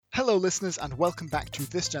Hello listeners and welcome back to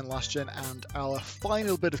This Gen Last Gen and our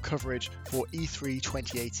final bit of coverage for E3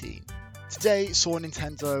 2018. Today saw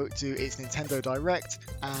Nintendo do its Nintendo Direct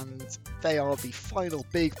and they are the final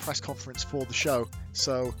big press conference for the show.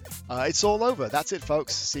 So it's all over. That's it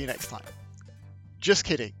folks. See you next time. Just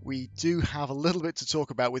kidding. We do have a little bit to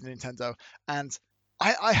talk about with Nintendo and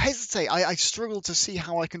I hesitate. I struggle to see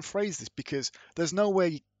how I can phrase this because there's no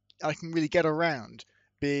way I can really get around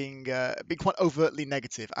being quite overtly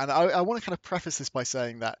negative. And I want to kind of preface this by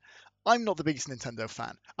saying that I'm not the biggest Nintendo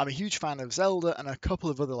fan. I'm a huge fan of Zelda and a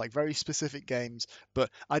couple of other like very specific games,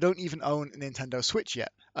 but I don't even own a Nintendo Switch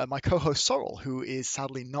yet. My co-host Sorrel, who is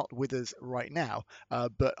sadly not with us right now,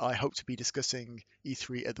 but I hope to be discussing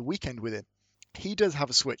E3 at the weekend with him. He does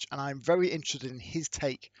have a Switch, and I'm very interested in his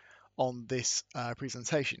take on this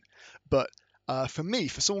presentation. But for me,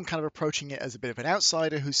 for someone kind of approaching it as a bit of an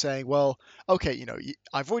outsider who's saying, well, okay,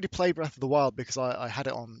 I've already played Breath of the Wild because I had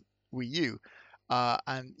it on Wii U.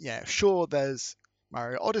 And yeah, sure, there's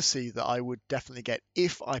Mario Odyssey that I would definitely get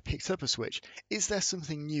if I picked up a Switch. Is there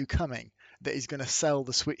something new coming that is going to sell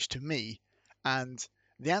the Switch to me? And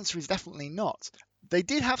the answer is definitely not. They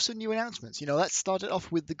did have some new announcements. Let's start it off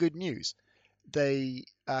with the good news. They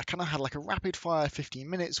kind of had like a rapid fire 15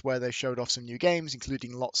 minutes where they showed off some new games,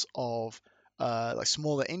 including lots of like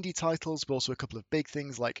smaller indie titles, but also a couple of big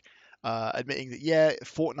things like admitting that, yeah,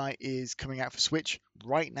 Fortnite is coming out for Switch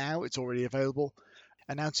right now. It's already available.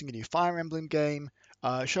 Announcing a new Fire Emblem game,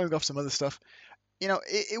 showing off some other stuff.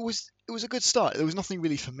 It was a good start. There was nothing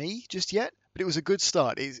really for me just yet, but it was a good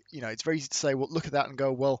start. It's very easy to say, well, look at that and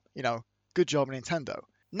go, well, good job, Nintendo.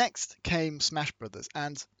 Next came Smash Brothers,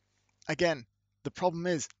 and again, the problem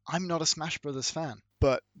is I'm not a Smash Brothers fan,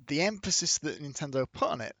 but the emphasis that Nintendo put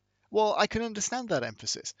on it, well, I can understand that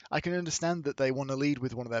emphasis. I can understand that they want to lead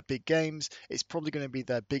with one of their big games. It's probably going to be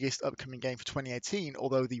their biggest upcoming game for 2018,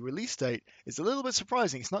 although the release date is a little bit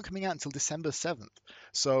surprising. It's not coming out until December 7th.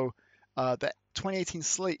 So the 2018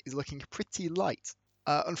 slate is looking pretty light.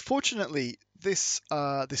 Unfortunately, this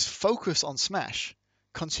focus on Smash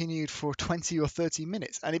continued for 20 or 30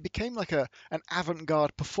 minutes, and it became like an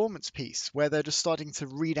avant-garde performance piece where they're just starting to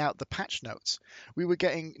read out the patch notes. We were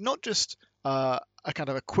getting not just a kind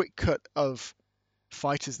of a quick cut of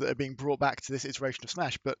fighters that are being brought back to this iteration of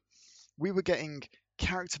Smash, but we were getting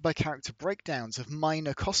character by character breakdowns of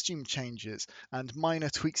minor costume changes and minor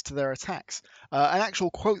tweaks to their attacks. An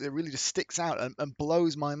actual quote that really just sticks out and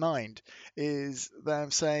blows my mind is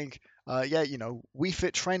them saying, yeah, Wii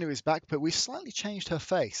Fit Trainer is back, but we've slightly changed her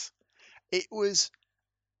face. It was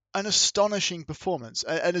an astonishing performance,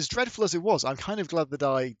 and as dreadful as it was, I'm kind of glad that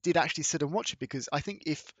I did actually sit and watch it, because I think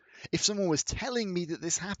if someone was telling me that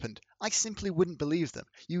this happened, I simply wouldn't believe them.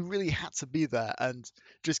 You really had to be there and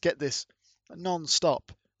just get this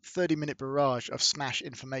non-stop 30-minute barrage of Smash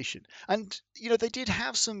information. And they did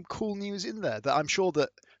have some cool news in there that I'm sure that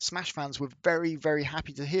Smash fans were very, very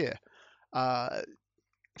happy to hear.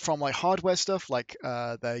 From like hardware stuff, like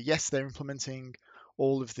they're implementing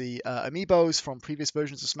all of the amiibos from previous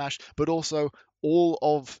versions of Smash, but also all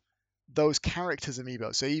of those characters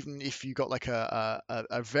amiibo. So even if you got like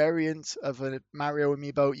a variant of a Mario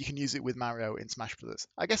amiibo, you can use it with Mario in Smash Brothers.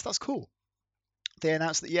 I guess that's cool. They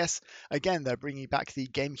announced that, yes, again, they're bringing back the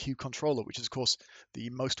GameCube controller, which is, of course,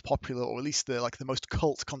 the most popular, or at least the most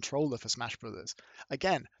cult controller for Smash Brothers.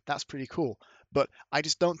 Again, that's pretty cool. But I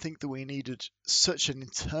just don't think that we needed such an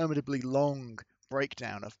interminably long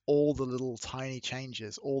breakdown of all the little tiny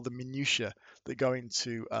changes, all the minutiae that go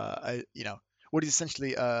into, what is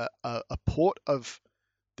essentially a port of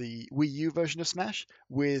the Wii U version of Smash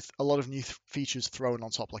with a lot of new features thrown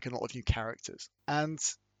on top, like a lot of new characters. And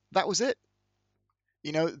that was it.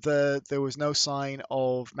 There was no sign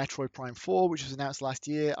of Metroid Prime 4, which was announced last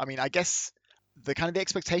year. I mean, I guess the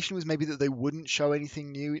expectation was maybe that they wouldn't show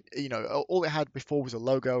anything new. All it had before was a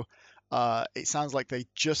logo. It sounds like they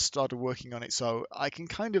just started working on it, so I can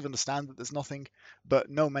kind of understand that there's nothing, but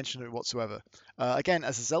no mention of it whatsoever. Again,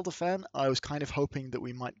 as a Zelda fan, I was kind of hoping that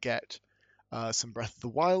we might get some Breath of the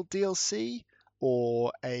Wild DLC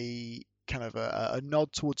or a kind of a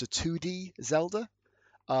nod towards a 2D Zelda.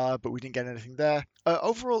 But we didn't get anything there.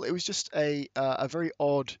 Overall, it was just a very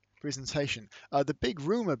odd presentation. The big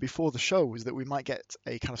rumor before the show was that we might get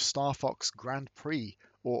a kind of Star Fox Grand Prix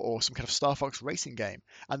or some kind of Star Fox racing game,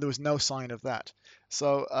 and there was no sign of that.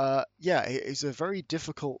 So yeah, it's a very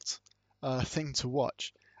difficult thing to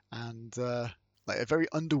watch, and like a very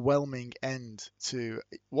underwhelming end to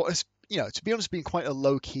what has, to be honest, been quite a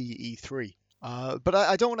low-key E3. But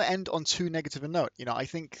I don't want to end on too negative a note. I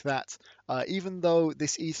think that even though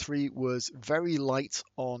this E3 was very light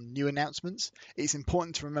on new announcements, it's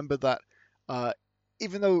important to remember that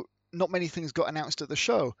even though not many things got announced at the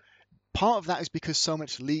show. Part of that is because so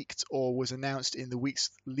much leaked or was announced in the weeks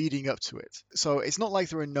leading up to it. So it's not like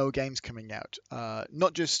there are no games coming out.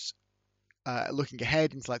 Not just looking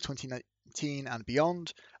ahead into like 2019 and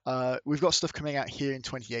beyond, we've got stuff coming out here in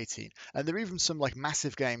 2018, and there are even some like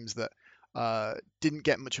massive games that didn't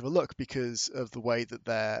get much of a look because of the way that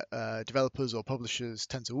their developers or publishers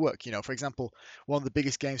tend to work. You know, for example, one of the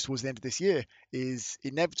biggest games towards the end of this year is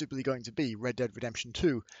inevitably going to be Red Dead Redemption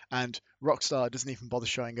 2, and Rockstar doesn't even bother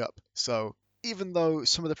showing up. So even though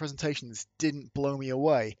some of the presentations didn't blow me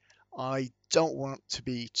away, I don't want to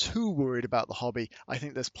be too worried about the hobby. I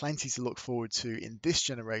think there's plenty to look forward to in this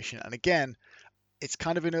generation. And again, it's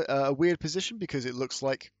kind of in a weird position because it looks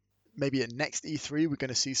like maybe at next E3 we're going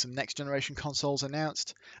to see some next generation consoles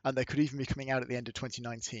announced, and they could even be coming out at the end of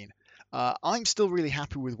 2019. I'm still really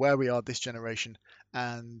happy with where we are this generation,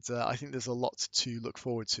 and I think there's a lot to look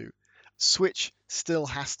forward to. Switch still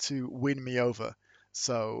has to win me over,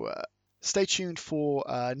 so stay tuned for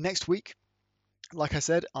next week. Like I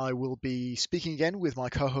said, I will be speaking again with my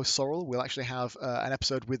co-host Sorrel. We'll actually have an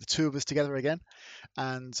episode with the two of us together again,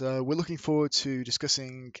 and we're looking forward to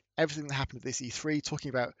discussing everything that happened at this E3, talking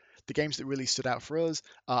about the games that really stood out for us.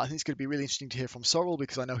 I think it's going to be really interesting to hear from Sorrel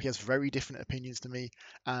because I know he has very different opinions to me,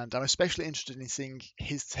 and I'm especially interested in seeing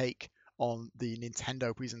his take on the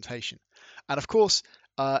Nintendo presentation. And of course,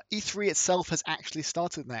 E3 itself has actually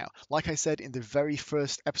started now. Like I said in the very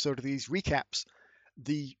first episode of these recaps,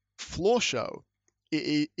 the floor show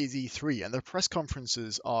is E3, and the press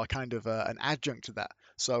conferences are kind of an adjunct to that.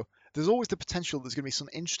 So there's always the potential there's going to be some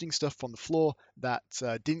interesting stuff on the floor that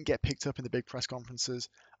didn't get picked up in the big press conferences.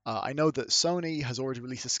 I know that Sony has already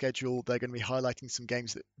released a schedule. They're going to be highlighting some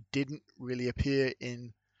games that didn't really appear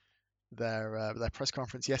in their press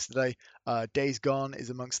conference yesterday. Days Gone is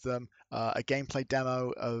amongst them. A gameplay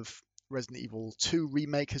demo of Resident Evil 2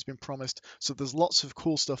 remake has been promised. So there's lots of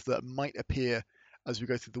cool stuff that might appear as we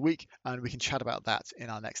go through the week, and we can chat about that in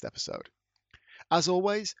our next episode. As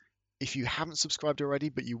always, if you haven't subscribed already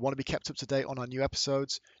but you want to be kept up to date on our new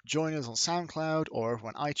episodes, join us on SoundCloud or over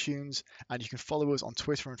on iTunes, and you can follow us on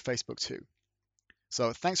Twitter and Facebook too.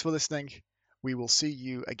 So thanks for listening. We will see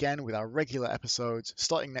you again with our regular episodes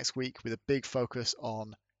starting next week with a big focus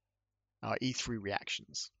on our E3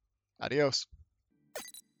 reactions. Adios.